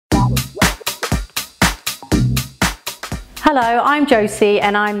Hello, I'm Josie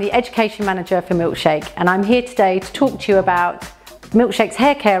and I'm the Education Manager for Milkshake, and I'm here today to talk to you about Milkshake's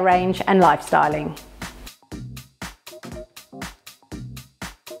hair care range and lifestyling.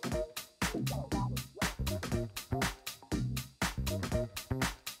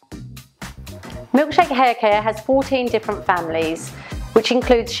 Milkshake Hair Care has 14 different families, which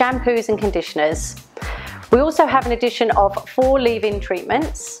includes shampoos and conditioners. We also have an addition of 4 leave-in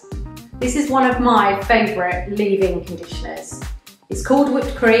treatments. This is one of my favourite leave-in conditioners. It's called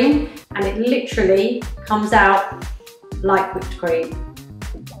whipped cream and it literally comes out like whipped cream,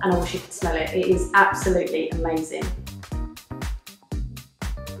 and I wish you could smell it. It is absolutely amazing.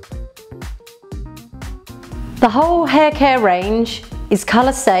 The whole hair care range is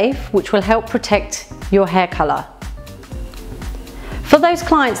colour safe, which will help protect your hair colour. For those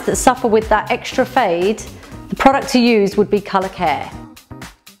clients that suffer with that extra fade, the product to use would be Colour Care.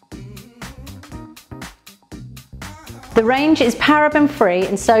 The range is paraben free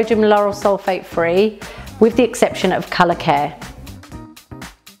and sodium lauryl sulfate free, with the exception of Colour Care.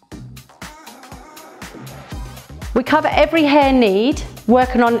 We cover every hair need,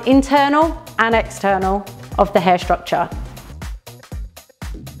 working on internal and external of the hair structure.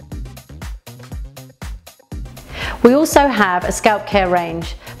 We also have a scalp care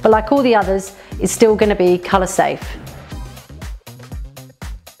range, but like all the others, it's still going to be colour safe.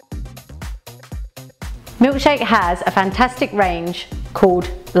 Milkshake has a fantastic range called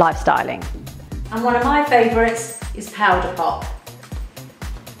Lifestyling. And one of my favourites is Powder Pop.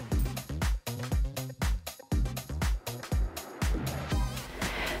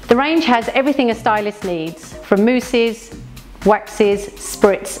 The range has everything a stylist needs, from mousses, waxes,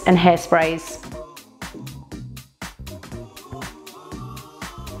 spritz and hairsprays.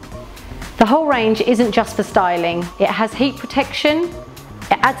 The whole range isn't just for styling. It has heat protection,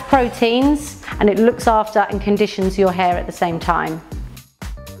 it adds proteins, and it looks after and conditions your hair at the same time.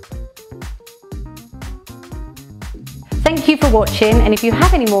 Thank you for watching, and if you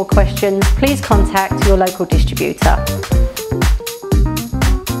have any more questions, please contact your local distributor.